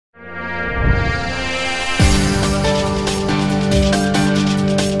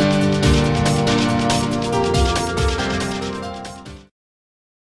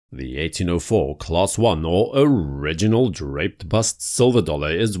1804 Class 1 or original draped bust silver dollar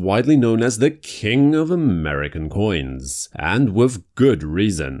is widely known as the king of American coins, and with good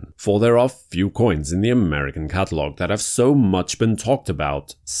reason, for there are few coins in the American catalog that have so much been talked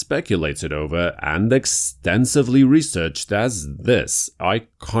about, speculated over, and extensively researched as this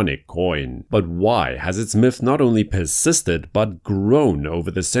iconic coin. But why has its myth not only persisted but grown over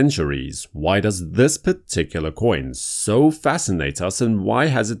the centuries? Why does this particular coin so fascinate us, and why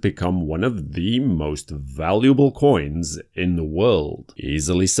has it become one of the most valuable coins in the world,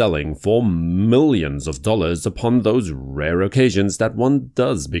 easily selling for millions of dollars upon those rare occasions that one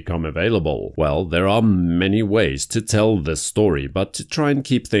does become available? Well, there are many ways to tell this story, but to try and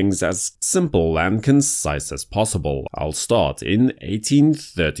keep things as simple and concise as possible, I'll start in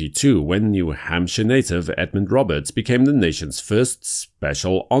 1832 when New Hampshire native Edmund Roberts became the nation's first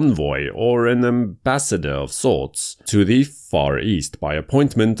special envoy, or an ambassador of sorts, to the Far East by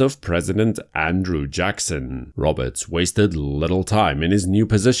appointment of President Andrew Jackson. Roberts wasted little time in his new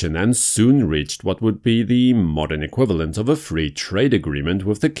position and soon reached what would be the modern equivalent of a free trade agreement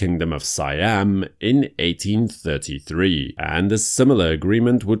with the Kingdom of Siam in 1833, and a similar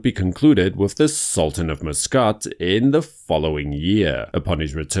agreement would be concluded with the Sultan of Muscat in the following year. Upon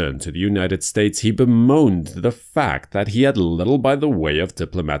his return to the United States, he bemoaned the fact that he had little by the way of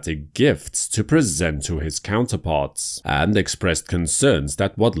diplomatic gifts to present to his counterparts, and expressed concerns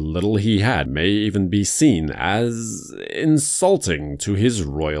that what little he had may even be seen as insulting to his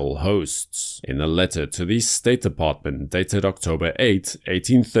royal hosts. In a letter to the State Department dated October 8,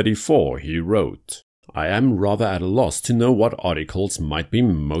 1834, he wrote, "I am rather at a loss to know what articles might be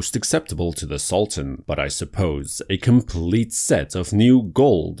most acceptable to the Sultan, but I suppose a complete set of new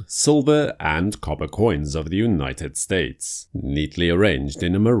gold, silver, and copper coins of the United States, neatly arranged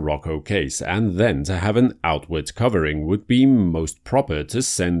in a morocco case, and then to have an outward covering would be most proper to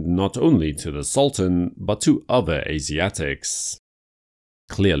send not only to the Sultan, but to other Asiatics."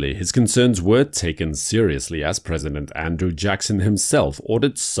 Clearly, his concerns were taken seriously, as President Andrew Jackson himself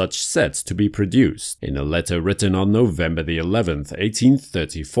ordered such sets to be produced. In a letter written on November the 11th,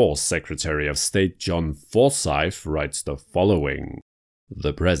 1834, Secretary of State John Forsyth writes the following: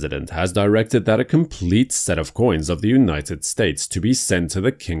 "The President has directed that a complete set of coins of the United States to be sent to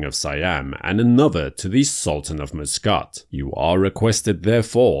the King of Siam, and another to the Sultan of Muscat. You are requested,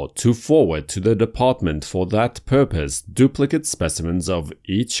 therefore, to forward to the Department for that purpose duplicate specimens of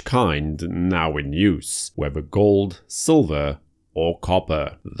each kind now in use, whether gold, silver, or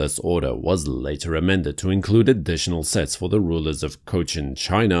copper." This order was later amended to include additional sets for the rulers of Cochin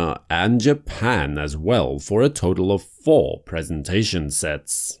China and Japan as well, for a total of 4 presentation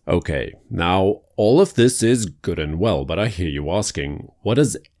sets. Okay, now all of this is good and well, but I hear you asking, what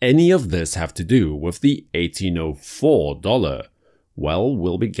does any of this have to do with the 1804 dollar? Well,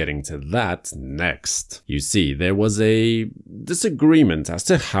 we'll be getting to that next. You see, there was a disagreement as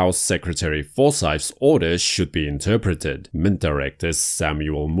to how Secretary Forsyth's order should be interpreted. Mint Director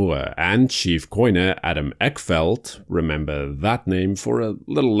Samuel Moore and Chief Coiner Adam Eckfeldt, remember that name for a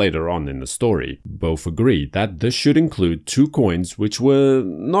little later on in the story, both agreed that this should include 2 coins which were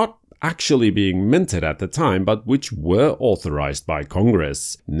not actually being minted at the time, but which were authorized by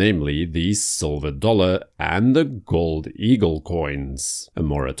Congress, namely the silver dollar and the gold eagle coins. A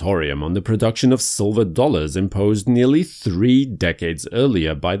moratorium on the production of silver dollars imposed nearly 3 decades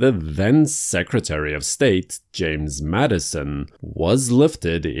earlier by the then Secretary of State James Madison was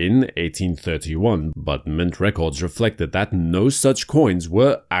lifted in 1831, but mint records reflected that no such coins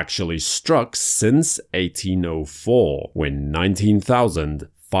were actually struck since 1804, when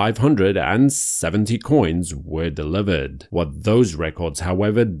 19,570 coins were delivered. What those records,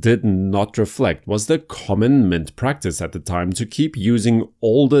 however, did not reflect was the common mint practice at the time to keep using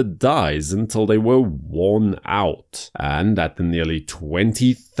older dies until they were worn out, and that the nearly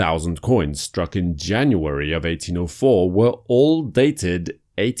 20,000 coins struck in January of 1804 were all dated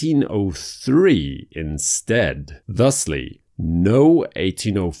 1803 instead. Thusly, no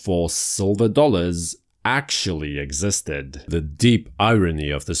 1804 silver dollars actually existed. The deep irony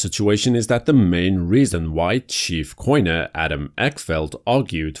of the situation is that the main reason why Chief Coiner Adam Eckfeldt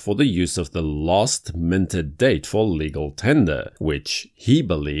argued for the use of the last minted date for legal tender, which he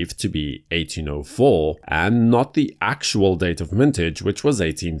believed to be 1804, and not the actual date of mintage, which was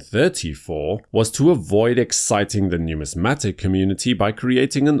 1834, was to avoid exciting the numismatic community by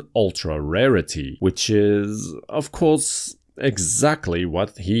creating an ultra rarity, which is, of course, exactly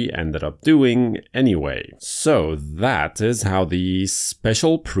what he ended up doing anyway. So that is how the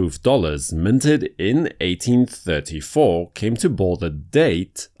special proof dollars minted in 1834 came to bear the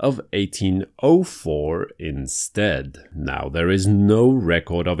date of 1804 instead. Now, there is no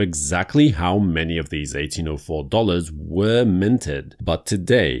record of exactly how many of these 1804 dollars were minted, but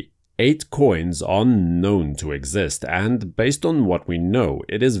today 8 coins are known to exist, and based on what we know,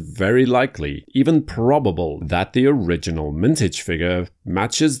 it is very likely, even probable, that the original mintage figure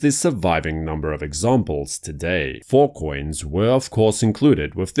matches the surviving number of examples today. 4 coins were of course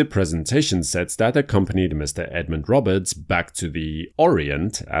included with the presentation sets that accompanied Mr. Edmund Roberts back to the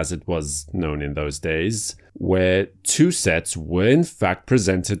Orient, as it was known in those days, where 2 sets were in fact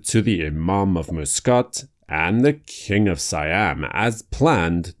presented to the Imam of Muscat and the King of Siam as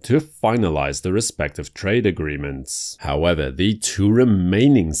planned to finalize the respective trade agreements. However, the 2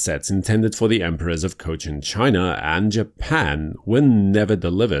 remaining sets intended for the emperors of Cochin China and Japan were never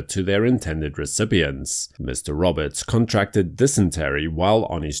delivered to their intended recipients. Mr. Roberts contracted dysentery while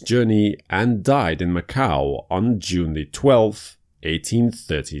on his journey and died in Macau on June the 12th,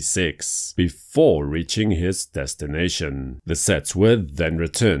 1836, before reaching his destination. The sets were then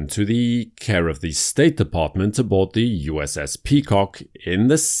returned to the care of the State Department aboard the USS Peacock in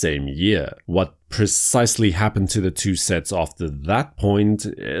the same year. What precisely happened to the 2 sets after that point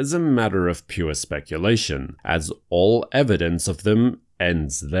is a matter of pure speculation, as all evidence of them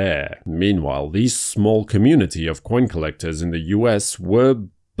ends there. Meanwhile, the small community of coin collectors in the US were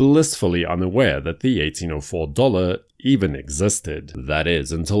blissfully unaware that the 1804 dollar even existed. That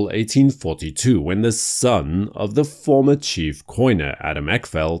is, until 1842, when the son of the former chief coiner Adam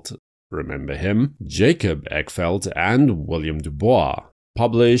Eckfeldt, remember him, Jacob Eckfeldt and William Dubois,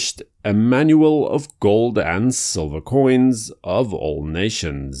 published a manual of gold and silver coins of all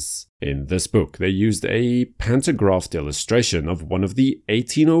nations. In this book, they used a pantographed illustration of one of the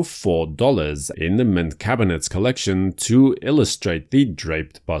 1804 dollars in the Mint Cabinet's collection to illustrate the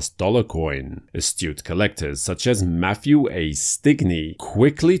draped bust dollar coin. Astute collectors such as Matthew A. Stigney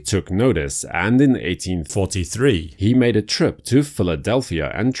quickly took notice, and in 1843, he made a trip to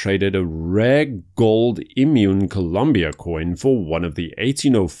Philadelphia and traded a rare gold Immune Columbia coin for one of the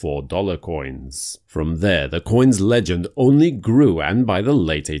 1804 dollar coins. From there, the coin's legend only grew, and by the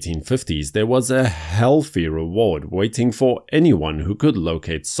late 1850s, there was a healthy reward waiting for anyone who could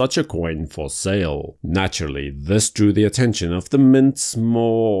locate such a coin for sale. Naturally, this drew the attention of the Mint's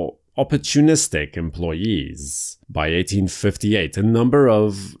more opportunistic employees. By 1858, a number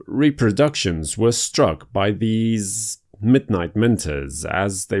of reproductions were struck by these midnight minters,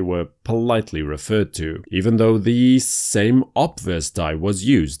 as they were politely referred to. Even though the same obverse die was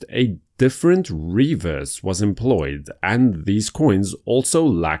used, a different reverse was employed, and these coins also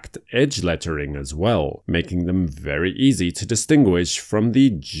lacked edge lettering as well, making them very easy to distinguish from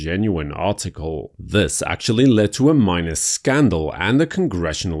the genuine article. This actually led to a minor scandal and a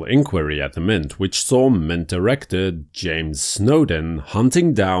congressional inquiry at the Mint, which saw Mint Director James Snowden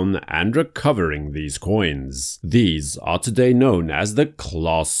hunting down and recovering these coins. These are today known as the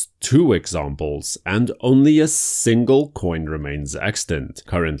Class 2 examples, and only a single coin remains extant.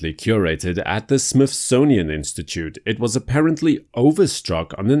 Currently curated at the Smithsonian Institute, it was apparently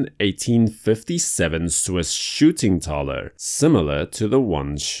overstruck on an 1857 Swiss shooting thaler, similar to the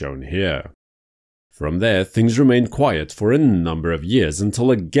ones shown here. From there, things remained quiet for a number of years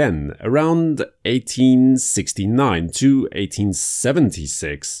until again, around 1869 to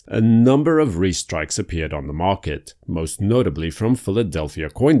 1876, a number of restrikes appeared on the market, most notably from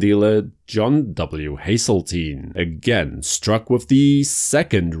Philadelphia coin dealer John W. Hazeltine, again struck with the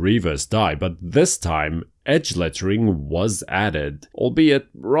second reverse die, but this time edge lettering was added, albeit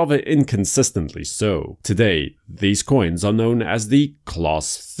rather inconsistently so. Today, these coins are known as the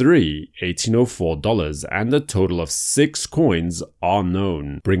Class 3 1804 dollars, and a total of 6 coins are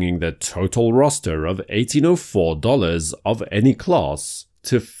known, bringing the total roster of 1804 dollars of any class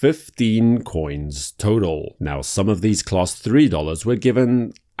to 15 coins total. Now, some of these Class 3 dollars were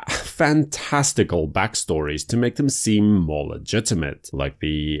given fantastical backstories to make them seem more legitimate, like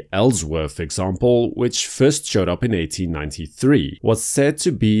the Ellsworth example, which first showed up in 1893, was said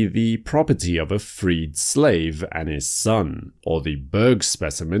to be the property of a freed slave and his son, or the Berg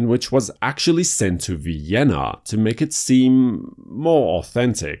specimen, which was actually sent to Vienna to make it seem more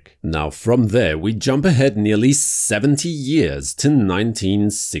authentic. Now from there we jump ahead nearly 70 years to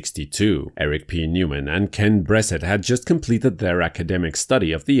 1962. Eric P. Newman and Ken Bressett had just completed their academic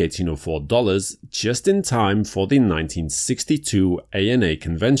study of the the $1804 just in time for the 1962 ANA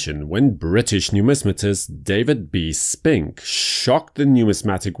convention, when British numismatist David B. Spink shocked the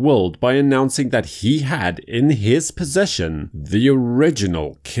numismatic world by announcing that he had in his possession the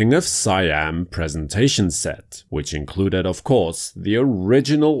original King of Siam presentation set, which included, of course, the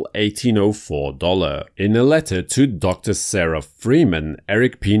original $1804. In a letter to Dr. Sarah Freeman,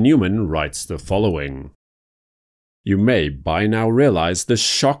 Eric P. Newman writes the following. You may by now realize the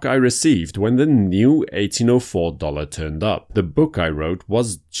shock I received when the new $1804 turned up. The book I wrote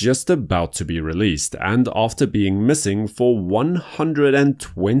was just about to be released, and after being missing for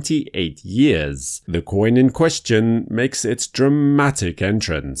 128 years, the coin in question makes its dramatic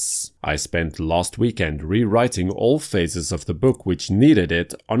entrance. I spent last weekend rewriting all phases of the book which needed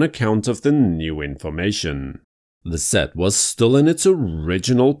it on account of the new information. The set was still in its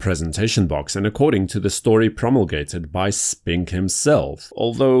original presentation box, and according to the story promulgated by Spink himself,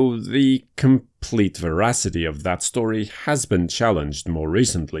 although the complete veracity of that story has been challenged more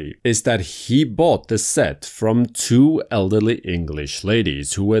recently, is that he bought the set from two elderly English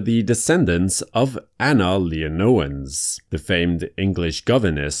ladies who were the descendants of Anna Leonowens, the famed English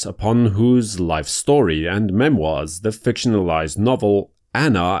governess upon whose life story and memoirs the fictionalized novel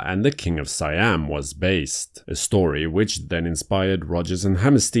Anna and the King of Siam was based, a story which then inspired Rodgers and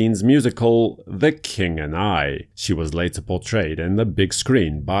Hammerstein's musical The King and I. She was later portrayed in the big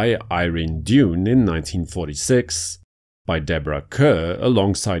screen by Irene Dunne in 1946, by Deborah Kerr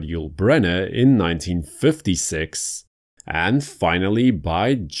alongside Yul Brynner in 1956, and finally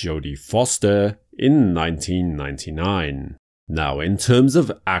by Jodie Foster in 1999. Now, in terms of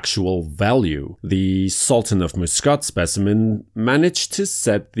actual value, the Sultan of Muscat specimen managed to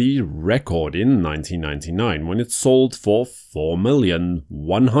set the record in 1999 when it sold for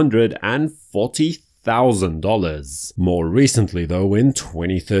 $4,140,000. More recently though, in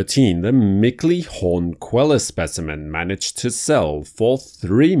 2013, the Mickley Horn Queller specimen managed to sell for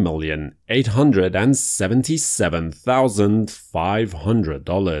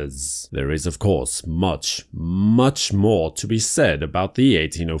 $3,877,500. There is of course much more to be said about the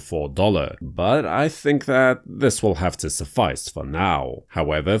 $1804, but I think that this will have to suffice for now.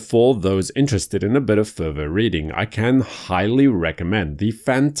 However, for those interested in a bit of further reading, I can highly recommend the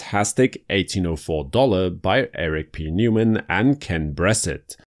fantastic $1804 by Eric P. Newman and Ken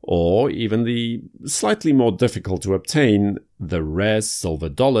Bressett, or even the slightly more difficult to obtain The Rare Silver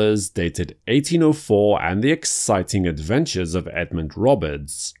Dollars dated 1804 and the Exciting Adventures of Edmund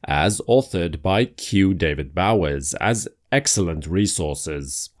Roberts, as authored by Q. David Bowers, as excellent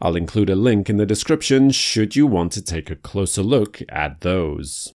resources. I'll include a link in the description should you want to take a closer look at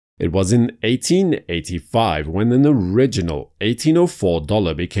those. It was in 1885 when an original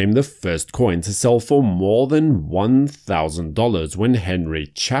 $1804 became the first coin to sell for more than $1,000 when Henry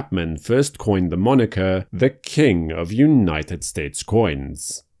Chapman first coined the moniker the King of United States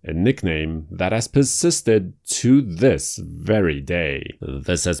Coins, a nickname that has persisted to this very day.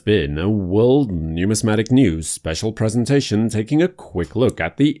 This has been a World Numismatic News special presentation taking a quick look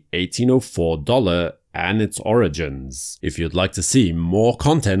at the $1804 and its origins. If you'd like to see more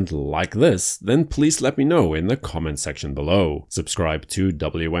content like this, then please let me know in the comment section below. Subscribe to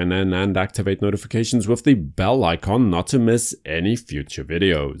WNN and activate notifications with the bell icon not to miss any future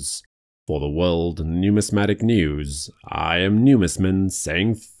videos. For the World Numismatic News, I am Numisman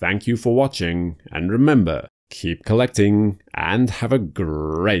saying thank you for watching, and remember, keep collecting and have a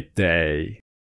great day.